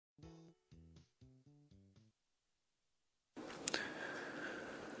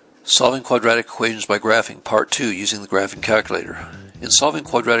Solving quadratic equations by graphing, Part 2, using the graphing calculator. In solving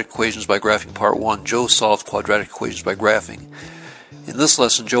quadratic equations by graphing, Part 1, Joe solved quadratic equations by graphing. In this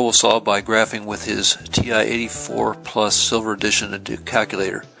lesson, Joe will solve by graphing with his TI84 plus Silver Edition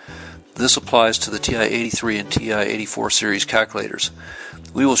calculator. This applies to the TI83 and TI84 series calculators.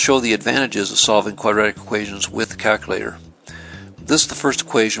 We will show the advantages of solving quadratic equations with the calculator. This is the first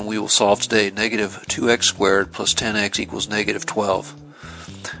equation we will solve today, negative 2x squared plus 10x equals negative 12.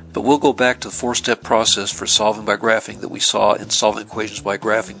 But we'll go back to the four-step process for solving by graphing that we saw in solving equations by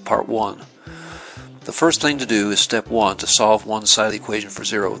graphing, Part 1. The first thing to do is step 1, to solve one side of the equation for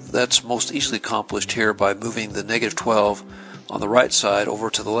 0. That's most easily accomplished here by moving the negative 12 on the right side over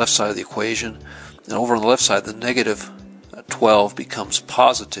to the left side of the equation. And over on the left side, the negative 12 becomes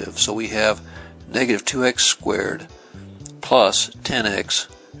positive. So we have negative 2x squared plus 10x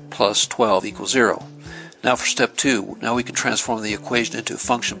plus 12 equals 0. Now for step 2, now we can transform the equation into a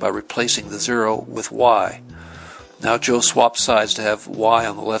function by replacing the 0 with y. Now Joe swaps sides to have y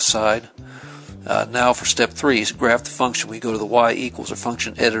on the left side. Now for step 3, graph the function. We go to the y equals or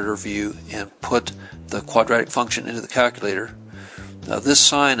function editor view and put the quadratic function into the calculator. Now this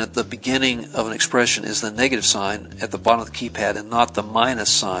sign at the beginning of an expression is the negative sign at the bottom of the keypad and not the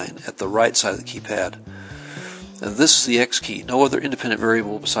minus sign at the right side of the keypad. This is the x key. No other independent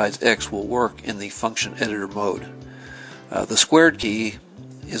variable besides x will work in the function editor mode. The squared key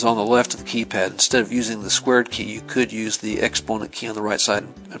is on the left of the keypad. Instead of using the squared key, you could use the exponent key on the right side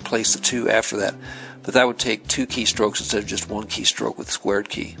and place the 2 after that. But that would take 2 keystrokes instead of just 1 keystroke with the squared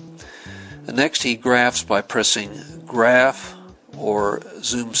key. And next he graphs by pressing graph or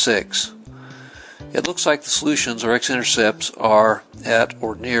zoom 6. It looks like the solutions or x-intercepts are at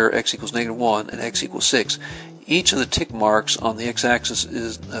or near x equals negative 1 and x equals 6. Each of the tick marks on the x-axis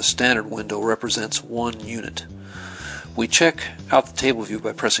is a standard window, represents 1 unit. We check out the table view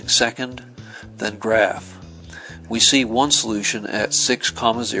by pressing second, then graph. We see one solution at 6,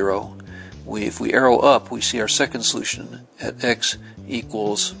 0. If we arrow up, we see our second solution at x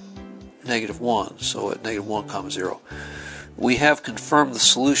equals negative 1, so at negative 1, 0. We have confirmed the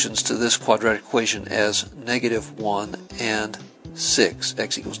solutions to this quadratic equation as negative 1 and 6,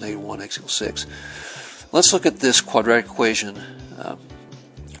 x equals negative 1, x equals 6. Let's look at this quadratic equation.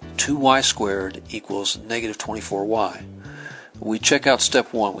 2y squared equals negative 24y. We check out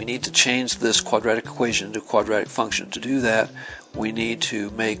step 1. We need to change this quadratic equation into a quadratic function. To do that, we need to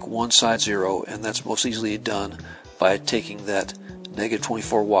make one side 0, and that's most easily done by taking that negative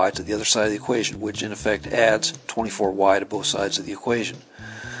 24y to the other side of the equation, which in effect adds 24y to both sides of the equation.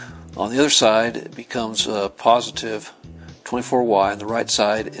 On the other side, it becomes positive 24y, and the right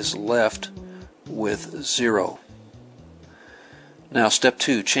side is left with 0. Now step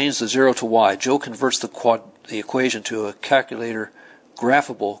 2, change the 0 to y. Joe converts the equation to a calculator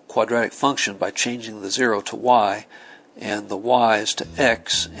graphable quadratic function by changing the 0 to y and the y's to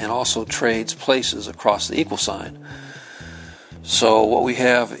x, and also trades places across the equal sign. So what we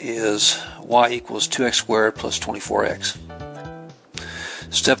have is y equals 2x squared plus 24x.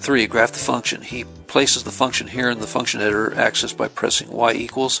 Step 3, graph the function. He places the function here in the function editor axis by pressing y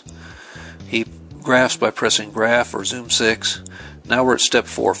equals. He graphs by pressing graph or zoom 6. Now we're at step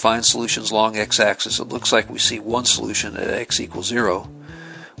 4, find solutions along x-axis. It looks like we see one solution at x equals 0.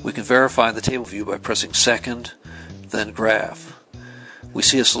 We can verify in the table view by pressing second, then graph. We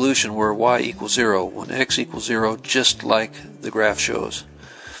see a solution where y equals 0 when x equals 0, just like the graph shows.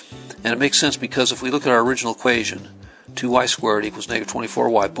 And it makes sense because if we look at our original equation, 2y squared equals negative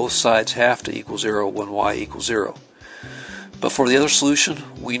 24y, both sides have to equal 0 when y equals 0. But for the other solution,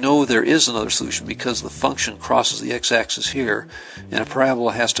 we know there is another solution because the function crosses the x-axis here, and a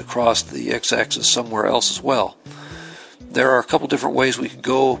parabola has to cross the x-axis somewhere else as well. There are a couple different ways we could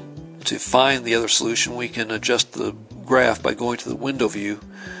go to find the other solution. We can adjust the graph by going to the window view.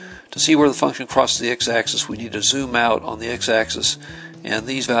 To see where the function crosses the x-axis, we need to zoom out on the x-axis, and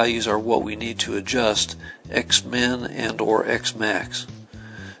these values are what we need to adjust, x-min and or x-max.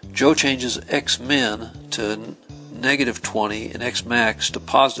 Joe changes x-min to negative 20 and x-max to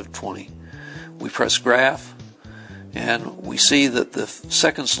positive 20. We press graph, and we see that the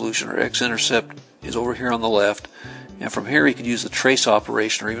second solution, or x-intercept, is over here on the left. And from here, you could use the trace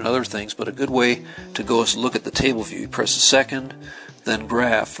operation or even other things, but a good way to go is to look at the table view. You press the second, then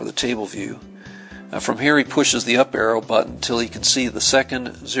graph for the table view. From here, he pushes the up arrow button until he can see the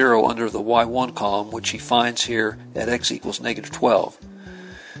second 0 under the y1 column, which he finds here at x equals negative 12.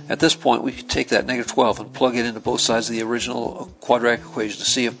 At this point, we can take that negative 12 and plug it into both sides of the original quadratic equation to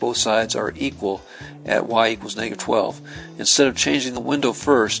see if both sides are equal at y equals negative 12. Instead of changing the window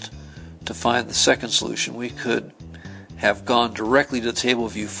first to find the second solution, we could have gone directly to the table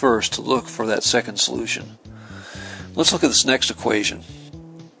view first to look for that second solution. Let's look at this next equation.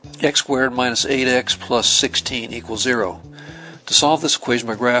 X squared minus 8x plus 16 equals 0. To solve this equation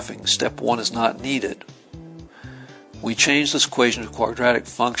by graphing, step 1 is not needed. We change this equation to a quadratic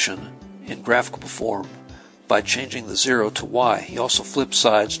function in graphical form by changing the 0 to y. He also flipped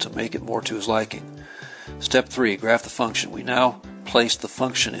sides to make it more to his liking. Step 3, graph the function. We now place the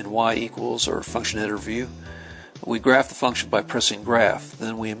function in y equals, or function editor view. We graph the function by pressing graph.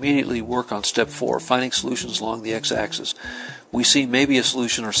 Then we immediately work on step 4, finding solutions along the x-axis. We see maybe a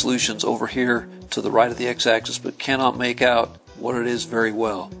solution or solutions over here to the right of the x-axis, but cannot make out what it is very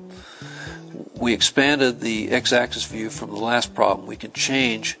well. We expanded the x-axis view from the last problem. We can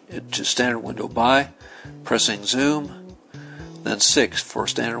change it to standard window by pressing zoom, then 6 for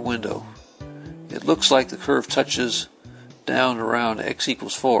standard window. It looks like the curve touches down around x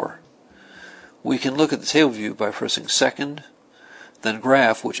equals 4. We can look at the table view by pressing second, then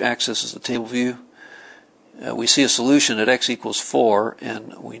graph, which accesses the table view. We see a solution at x equals 4,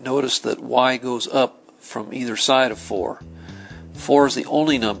 and we notice that y goes up from either side of 4. 4 is the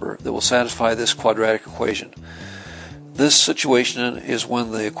only number that will satisfy this quadratic equation. This situation is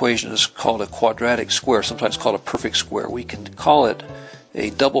when the equation is called a quadratic square, sometimes called a perfect square. We can call it a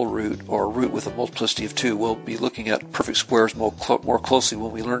double root or a root with a multiplicity of 2. We'll be looking at perfect squares more closely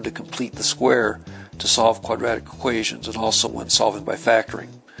when we learn to complete the square to solve quadratic equations, and also when solving by factoring.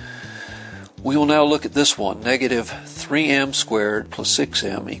 We will now look at this one, negative 3m squared plus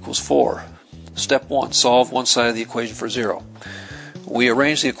 6m equals 4. Step 1, solve one side of the equation for 0. We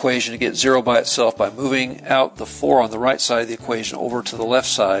arrange the equation to get 0 by itself by moving out the 4 on the right side of the equation over to the left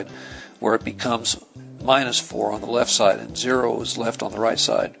side, where it becomes minus 4 on the left side, and 0 is left on the right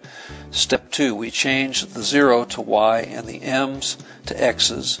side. Step 2, we change the 0 to y and the m's to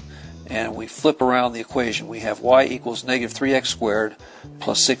x's, and we flip around the equation. We have y equals negative 3x squared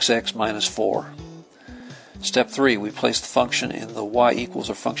plus 6x minus 4. Step 3, we place the function in the y equals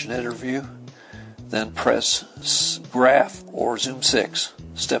or function editor view, then press graph or zoom 6.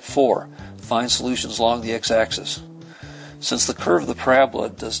 Step 4, find solutions along the x-axis. Since the curve of the parabola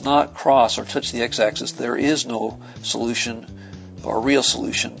does not cross or touch the x-axis, there is no solution or real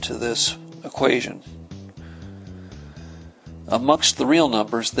solution to this equation. Amongst the real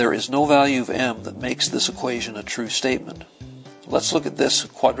numbers, there is no value of m that makes this equation a true statement. Let's look at this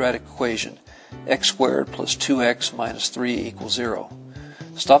quadratic equation. X squared plus 2x minus 3 equals 0.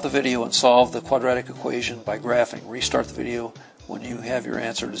 Stop the video and solve the quadratic equation by graphing. Restart the video when you have your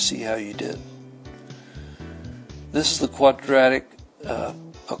answer to see how you did. This is the quadratic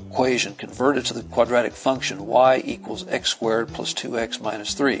equation converted to the quadratic function y equals x squared plus 2x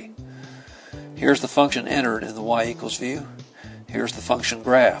minus 3. Here's the function entered in the y equals view. Here's the function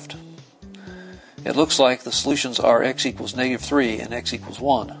graphed. It looks like the solutions are x equals negative 3 and x equals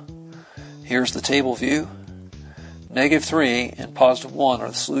 1. Here's the table view. Negative 3 and positive 1 are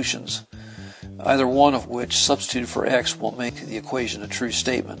the solutions, either one of which substituted for x will make the equation a true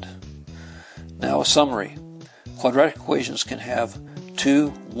statement. Now a summary. Quadratic equations can have 2,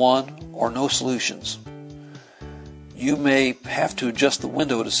 1, or no solutions. You may have to adjust the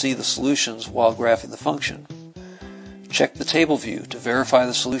window to see the solutions while graphing the function. Check the table view to verify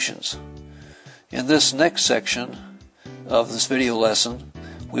the solutions. In this next section of this video lesson,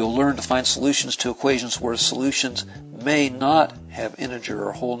 we will learn to find solutions to equations where solutions may not have integer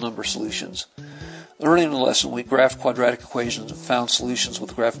or whole number solutions. Early in the lesson, we graphed quadratic equations and found solutions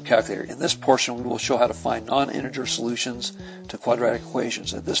with the graphing calculator. In this portion, we will show how to find non-integer solutions to quadratic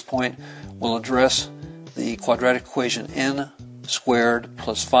equations. At this point, we'll address the quadratic equation n squared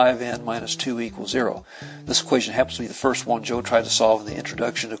plus 5n minus 2 equals 0. This equation happens to be the first one Joe tried to solve in the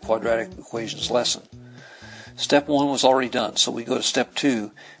Introduction to Quadratic Equations lesson. Step 1 was already done, so we go to step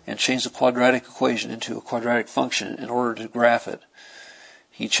 2 and change the quadratic equation into a quadratic function in order to graph it.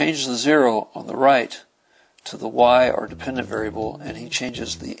 He changes the 0 on the right to the y or dependent variable, and he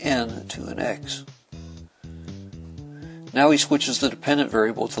changes the n to an x. Now he switches the dependent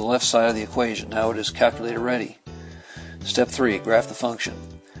variable to the left side of the equation. Now it is calculator ready. Step 3, graph the function.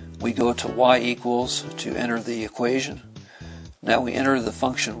 We go to y equals to enter the equation. Now we enter the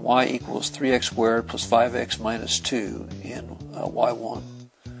function y equals 3x squared plus 5x minus 2 in y1.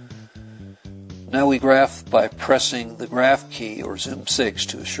 Now we graph by pressing the graph key or zoom 6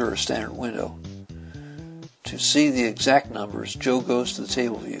 to assure a standard window. To see the exact numbers, Joe goes to the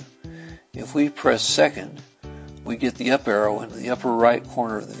table view. If we press second, we get the up arrow into the upper right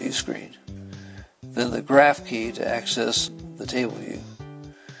corner of the view screen. Then the graph key to access the table view.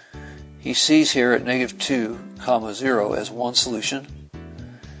 He sees here at negative 2, 0 as one solution.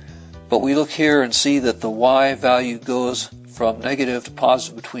 But we look here and see that the y value goes from negative to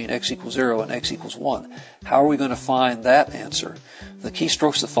positive between x equals 0 and x equals 1. How are we going to find that answer? The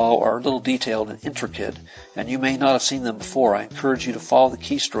keystrokes that follow are a little detailed and intricate, and you may not have seen them before. I encourage you to follow the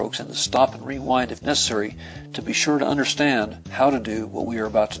keystrokes and to stop and rewind if necessary to be sure to understand how to do what we are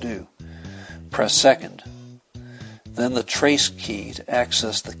about to do. Press second, then the trace key to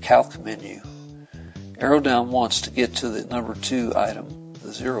access the Calc menu. Arrow down once to get to the number 2 item,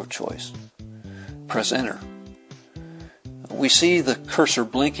 the 0 choice. Press enter. We see the cursor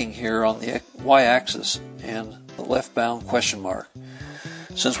blinking here on the y-axis and the left-bound question mark.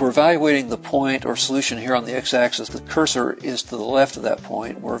 Since we're evaluating the point or solution here on the x-axis, the cursor is to the left of that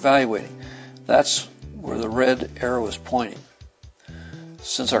point we're evaluating. That's where the red arrow is pointing.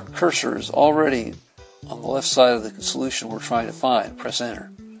 Since our cursor is already on the left side of the solution we're trying to find, press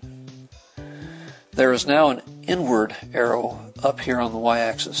enter. There is now an inward arrow up here on the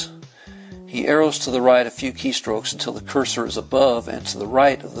y-axis. He arrows to the right a few keystrokes until the cursor is above and to the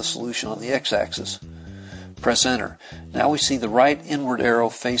right of the solution on the x-axis. Press enter. Now we see the right inward arrow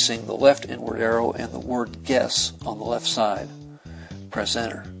facing the left inward arrow and the word guess on the left side. Press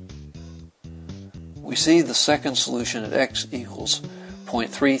enter. We see the second solution at x equals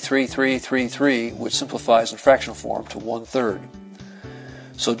 0.33333, which simplifies in fractional form to 1/3.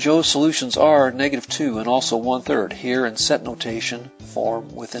 So Joe's solutions are -2 and also 1/3, here in set notation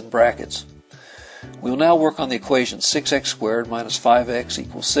form within brackets. We will now work on the equation 6x squared minus 5x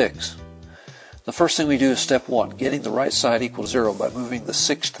equals 6. The first thing we do is step 1, getting the right side equal to 0 by moving the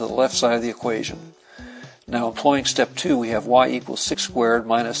 6 to the left side of the equation. Now employing step 2, we have y equals 6 squared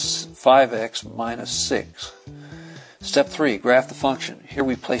minus 5x minus 6. Step 3, graph the function. Here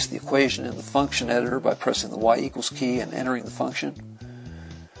we place the equation in the function editor by pressing the y equals key and entering the function.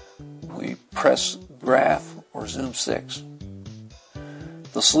 We press graph or zoom 6.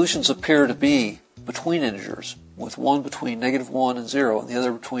 The solutions appear to be between integers, with one between -1 and 0 and the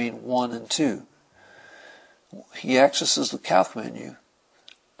other between 1 and 2. He accesses the Calc menu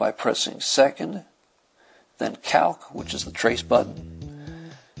by pressing second, then Calc, which is the trace button.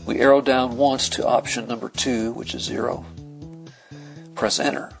 We arrow down once to option number 2, which is 0. Press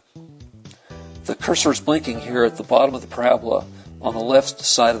enter. The cursor is blinking here at the bottom of the parabola on the left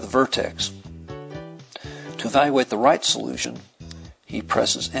side of the vertex. To evaluate the right solution, he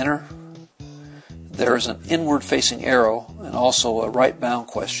presses enter. There is an inward facing arrow and also a right bound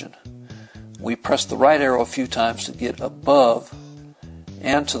question. We press the right arrow a few times to get above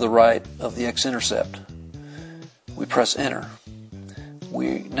and to the right of the x-intercept. We press enter.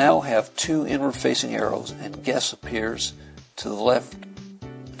 We now have 2 inward facing arrows and guess appears to the left,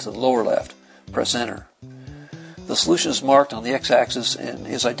 to the lower left. Press enter. The solution is marked on the x-axis and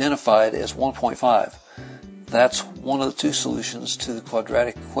is identified as 1.5. That's one of the 2 solutions to the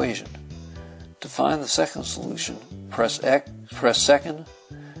quadratic equation. To find the second solution, press second,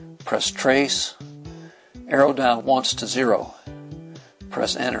 press trace, arrow down once to 0.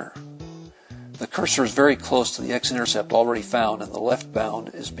 Press enter. The cursor is very close to the x-intercept already found and the left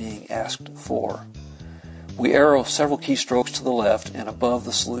bound is being asked for. We arrow several keystrokes to the left and above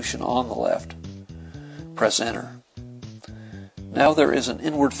the solution on the left. Press enter. Now there is an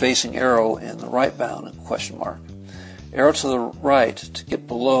inward facing arrow in the right bound question mark. Arrow to the right to get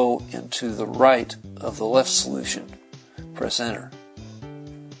below and to the right of the left solution. Press enter.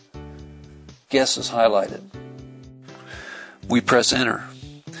 Guess is highlighted. We press enter.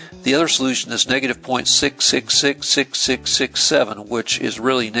 The other solution is -0.6666667, which is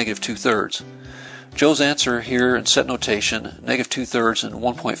really -2/3. Joe's answer here in set notation, -2/3 and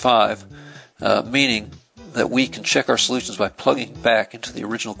 1.5, meaning that we can check our solutions by plugging back into the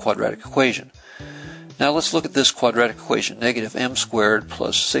original quadratic equation. Now let's look at this quadratic equation, -m squared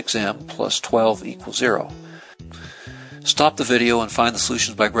plus 6m plus 12 equals 0. Stop the video and find the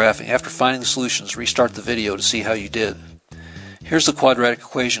solutions by graphing. After finding the solutions, restart the video to see how you did. Here's the quadratic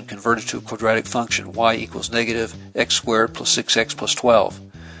equation converted to a quadratic function, y equals -x squared plus 6x plus 12.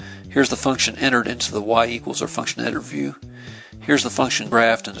 Here's the function entered into the y equals or function editor view. Here's the function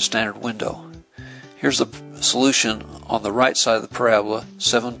graphed in a standard window. Here's the solution on the right side of the parabola,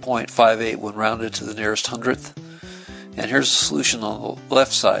 7.58 when rounded to the nearest hundredth. And here's the solution on the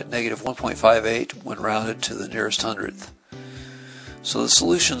left side, -1.58 when rounded to the nearest hundredth. So the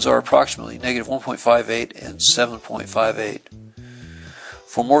solutions are approximately -1.58 and 7.58.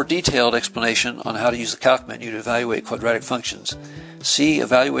 For more detailed explanation on how to use the Calc menu to evaluate quadratic functions, see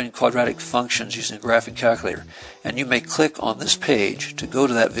Evaluating Quadratic Functions using a Graphing Calculator, and you may click on this page to go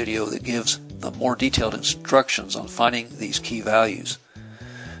to that video that gives the more detailed instructions on finding these key values.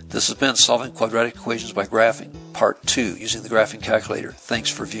 This has been Solving Quadratic Equations by Graphing, Part 2, using the Graphing Calculator. Thanks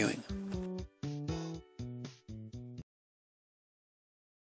for viewing.